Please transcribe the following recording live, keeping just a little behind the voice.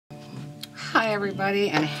Hi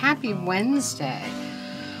everybody, and happy Wednesday.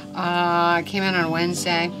 I came in on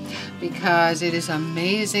Wednesday because it is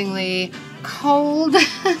amazingly cold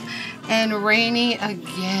and rainy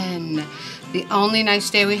again. The only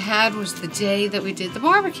nice day we had was the day that we did the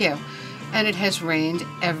barbecue, and it has rained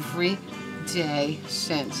every day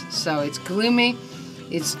since. So it's gloomy,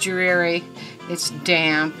 it's dreary, it's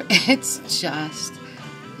damp, it's just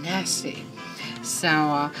nasty. So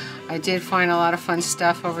I did find a lot of fun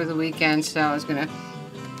stuff over the weekend, so I was going to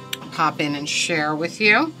pop in and share with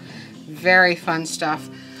you. Very fun stuff.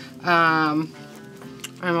 I'm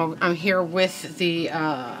here with the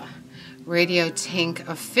Radio Tink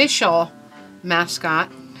official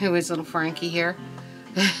mascot, who is little Frankie here.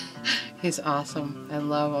 He's awesome. I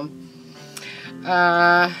love him.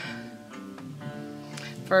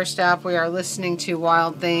 First up, we are listening to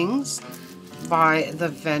Wild Things by The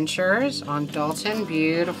Ventures on Dalton.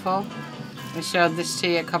 Beautiful. I showed this to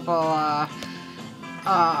you a couple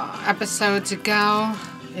episodes ago.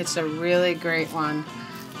 It's a really great one.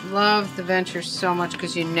 Love The Ventures so much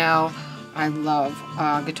because you know I love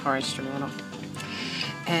guitar instrumental.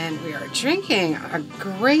 And we are drinking a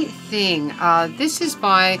great thing. This is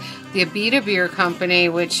by the Abita Beer Company,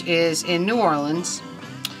 which is in New Orleans.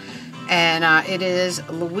 And it is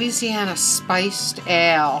Louisiana Spiced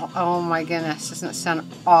Ale. Oh my goodness, doesn't it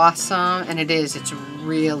sound awesome? And it is. It's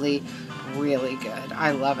really, really good.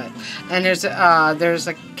 I love it. And there's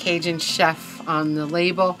a Cajun chef on the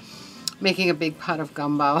label making a big pot of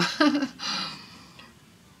gumbo.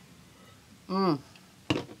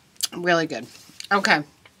 Really good. Okay.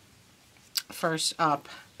 First up,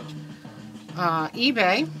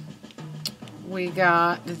 eBay. We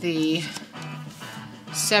got the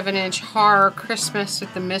 7-inch Horror Christmas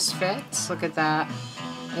with the Misfits. Look at that.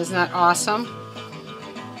 Isn't that awesome?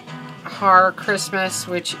 Horror Christmas,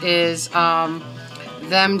 which is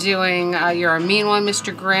them doing You're a Mean One,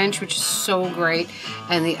 Mr. Grinch, which is so great.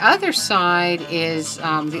 And the other side is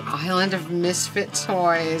the Island of Misfit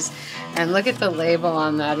Toys. And look at the label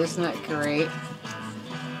on that. Isn't that great?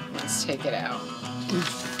 Let's take it out.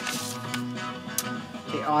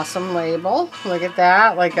 The awesome label. Look at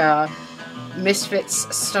that. Like a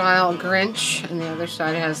Misfits style Grinch, and the other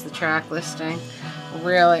side has the track listing.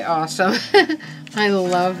 Really awesome. I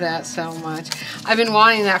love that so much. I've been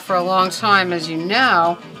wanting that for a long time, as you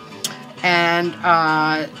know, and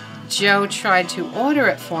Joe tried to order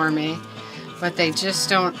it for me, but they just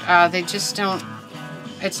don't,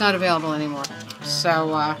 it's not available anymore.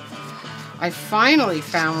 So I finally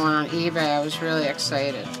found one on eBay. I was really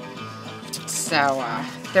excited. So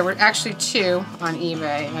there were actually two on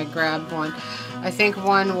eBay, and I grabbed one. I think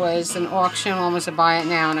one was an auction, one was a buy it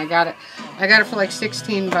now, and I got it for like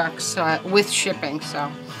 16 bucks with shipping, so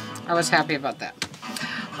I was happy about that.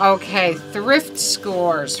 Okay, thrift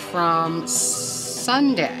scores from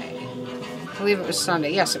Sunday. I believe it was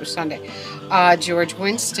Sunday. Yes, it was Sunday. George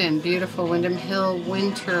Winston, beautiful Windham Hill,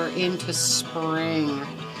 winter into spring.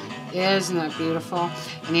 Isn't that beautiful?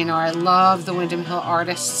 And you know, I love the Windham Hill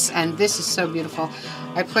artists, and this is so beautiful.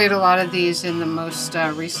 I played a lot of these in the most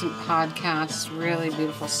recent podcasts. Really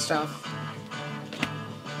beautiful stuff.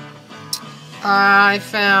 I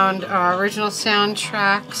found original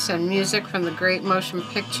soundtracks and music from the great motion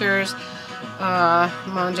pictures.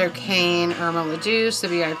 Mondo Kane, Irma LaDouce, The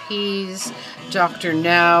VIPs, Dr.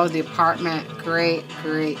 No, The Apartment. Great,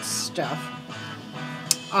 great stuff.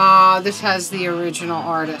 This has the original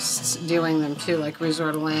artists doing them too, like Riz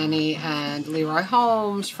Ortolani and Leroy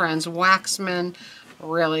Holmes, Franz Waxman.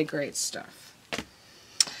 Really great stuff.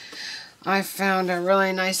 I found a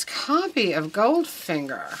really nice copy of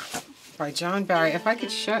Goldfinger by John Barry. If I could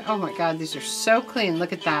show, oh my God, these are so clean.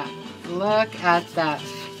 Look at that. Look at that.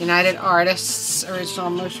 United Artists original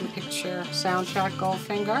motion picture soundtrack,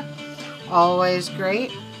 Goldfinger. Always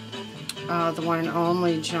great. The one and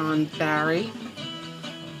only John Barry.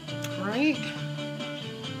 Right?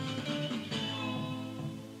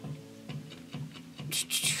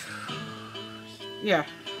 Yeah.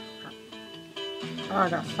 Oh, I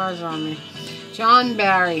got fuzz on me. John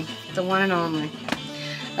Barry, the one and only.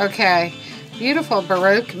 Okay. Beautiful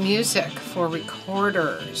Baroque music for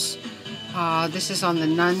recorders. This is on the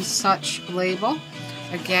None Such label.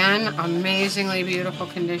 Again, amazingly beautiful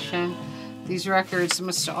condition. These records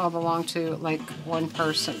must all belong to like one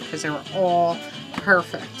person because they were all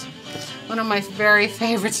perfect. One of my very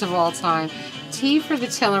favorites of all time. T for the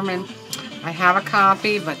Tillerman. I have a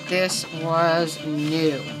copy, but this was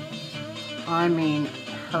new. I mean,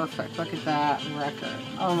 perfect. Look at that record.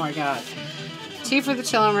 Oh my God. T for the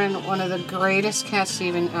Tillerman, one of the greatest Cat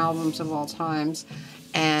Stevens albums of all times,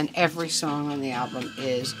 and every song on the album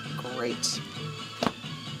is great.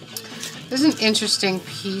 This is an interesting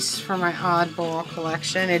piece for my oddball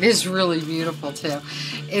collection. It is really beautiful too.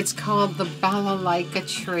 It's called the Balalaika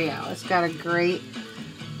Trio. It's got a great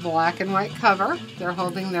black and white cover. They're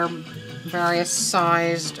holding their various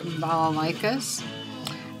sized balalaikas,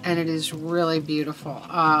 and it is really beautiful.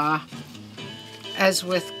 As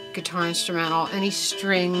with guitar instrumental, any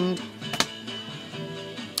stringed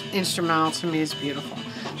instrumental to me is beautiful.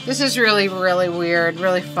 This is really, really weird,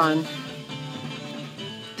 really fun.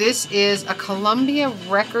 This is a Columbia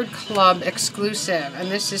Record Club exclusive, and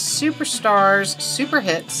this is Superstars, Super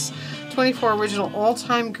Hits, 24 original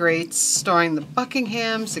all-time greats, starring the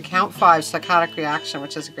Buckinghams, the Count 5, Psychotic Reaction,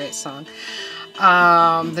 which is a great song,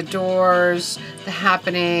 the Doors, the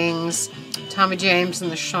Happenings, Tommy James and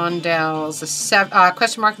the Shondells, the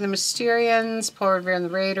Question Mark and the Mysterians, Paul Revere and the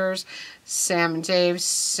Raiders, Sam and Dave,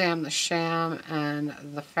 Sam the Sham and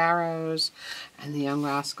the Pharaohs, and the Young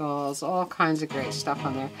Rascals. All kinds of great stuff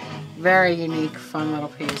on there. Very unique, fun little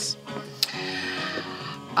piece.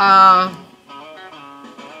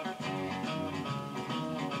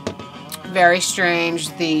 Very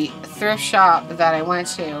strange. The thrift shop that I went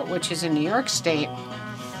to, which is in New York State,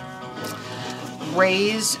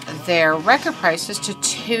 raised their record prices to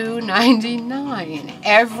 $2.99.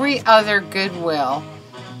 Every other Goodwill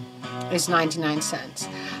is 99 cents.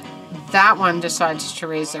 That one decided to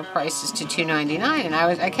raise their prices to $2.99, and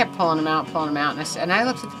I kept pulling them out, and I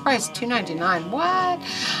looked at the price, $2.99. What?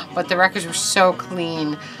 But the records were so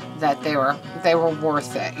clean that they were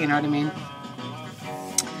worth it. You know what I mean?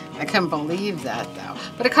 I couldn't believe that though.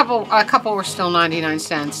 But a couple were still 99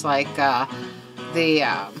 cents, like the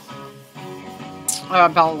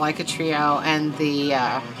Balalaika Trio and the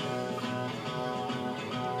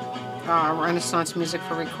Renaissance Music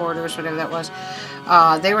for Recorders, whatever that was.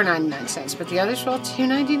 They were 99 cents, but the others were all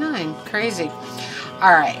 $2.99. Crazy.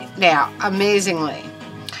 Alright, now, amazingly,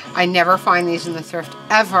 I never find these in the thrift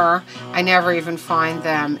ever. I never even find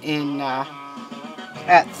them in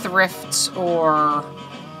at thrifts or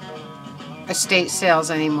estate sales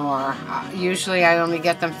anymore. Usually I only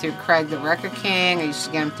get them through Craig the Record King. I used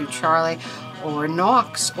to get them through Charlie or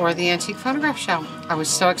Knox or the Antique Phonograph Show. I was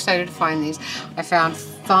so excited to find these. I found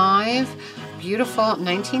 5 beautiful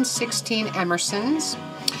 1916 Emersons,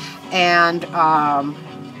 and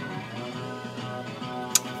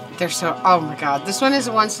they're so, oh my god, this one is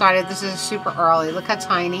one-sided. This is super early. Look how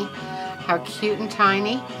tiny, how cute and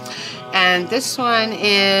tiny. And this one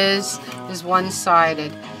is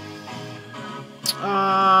one-sided.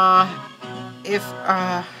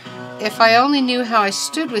 If I only knew how I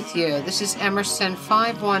stood with you. This is Emerson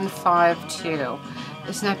 5152.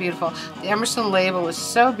 Isn't that beautiful? The Emerson label is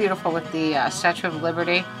so beautiful with the Statue of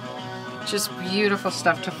Liberty. Just beautiful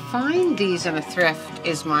stuff. To find these in a thrift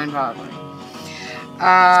is mind-boggling.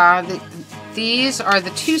 These are the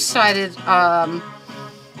two-sided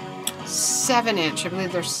 7-inch. I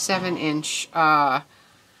believe they're 7-inch. That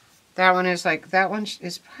one is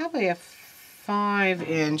probably a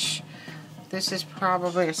 5-inch. This is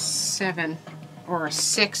probably a 7 or a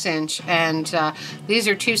 6-inch, and these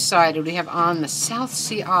are two-sided. We have On the South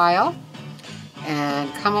Sea Isle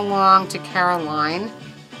and Come Along to Caroline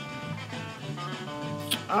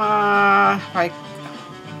by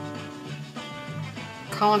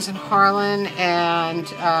Collins and Harlan and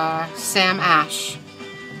Sam Ash.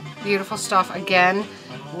 Beautiful stuff, again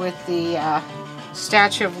with the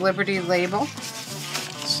Statue of Liberty label.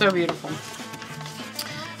 So beautiful.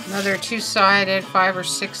 Another two-sided 5 or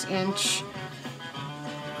 6-inch,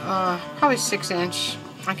 probably 6-inch.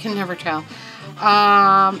 I can never tell.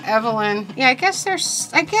 Evelyn, yeah, I guess they're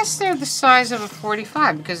the size of a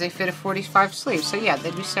 45 because they fit a 45 sleeve. So yeah,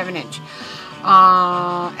 they'd be 7-inch.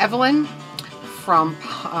 Evelyn from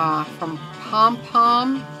Pom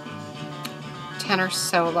Pom, tenor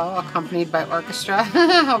solo accompanied by orchestra.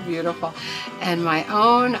 How beautiful! And my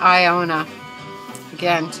own Iona,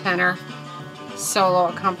 again tenor solo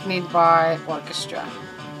accompanied by orchestra.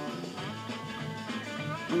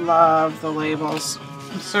 Love the labels.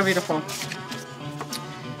 So beautiful.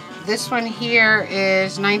 This one here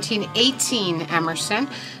is 1918 Emerson.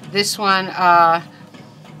 This one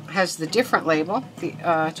has the different label.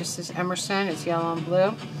 Just says Emerson. It's yellow and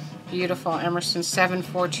blue. Beautiful Emerson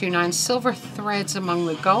 7429. Silver Threads Among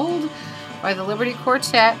the Gold by the Liberty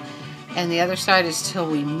Quartet. And the other side is Till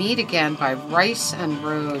We Meet Again by Rice and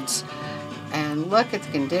Rhodes. And look at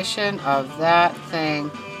the condition of that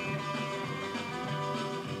thing.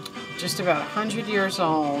 Just about 100 years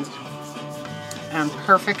old. And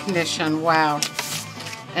perfect condition. Wow.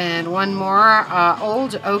 And one more.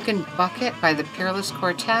 Old Oaken Bucket by the Peerless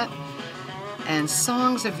Quartet. And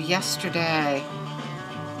Songs of Yesterday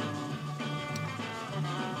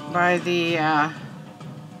by the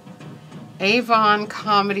Avon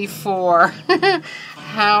Comedy 4.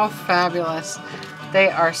 How fabulous. They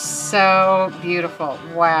are so beautiful.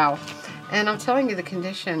 Wow. And I'm telling you, the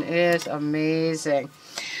condition is amazing.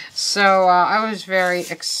 So I was very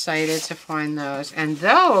excited to find those. And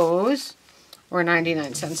those were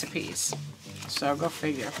 99 cents a piece. So go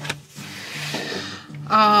figure.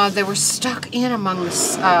 They were stuck in among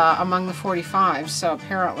the 45. So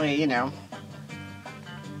apparently, you know,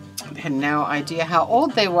 they had no idea how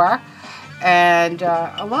old they were. And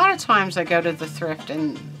a lot of times I go to the thrift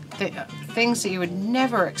and things that you would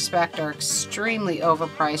never expect are extremely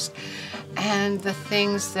overpriced. And the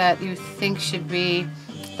things that you think should be,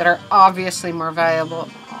 that are obviously more valuable,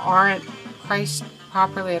 aren't priced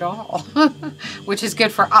properly at all. Which is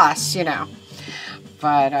good for us, you know.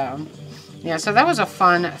 But, yeah, so that was a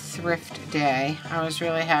fun thrift day. I was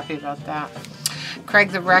really happy about that.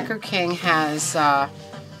 Craig the Record King has a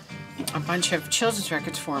bunch of children's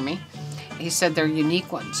records for me. He said they're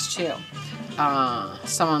unique ones, too.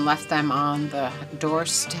 Someone left them on the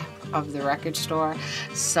doorstep of the record store.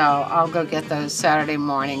 So I'll go get those Saturday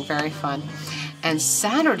morning. Very fun. And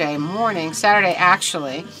Saturday morning, Saturday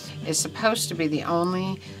actually, is supposed to be the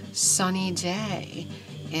only sunny day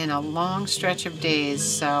in a long stretch of days.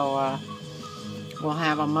 So we'll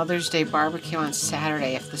have a Mother's Day barbecue on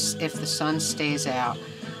Saturday if the sun stays out.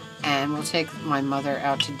 And we'll take my mother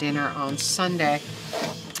out to dinner on Sunday,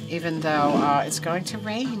 even though it's going to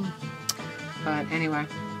rain. But anyway,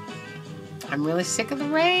 I'm really sick of the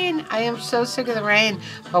rain. I am so sick of the rain.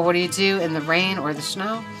 But what do you do in the rain or the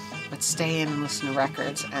snow? But stay in and listen to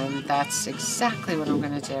records. And that's exactly what I'm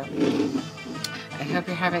going to do. I hope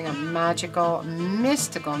you're having a magical,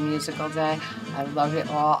 mystical, musical day. I love it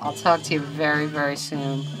all. I'll talk to you very, very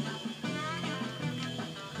soon.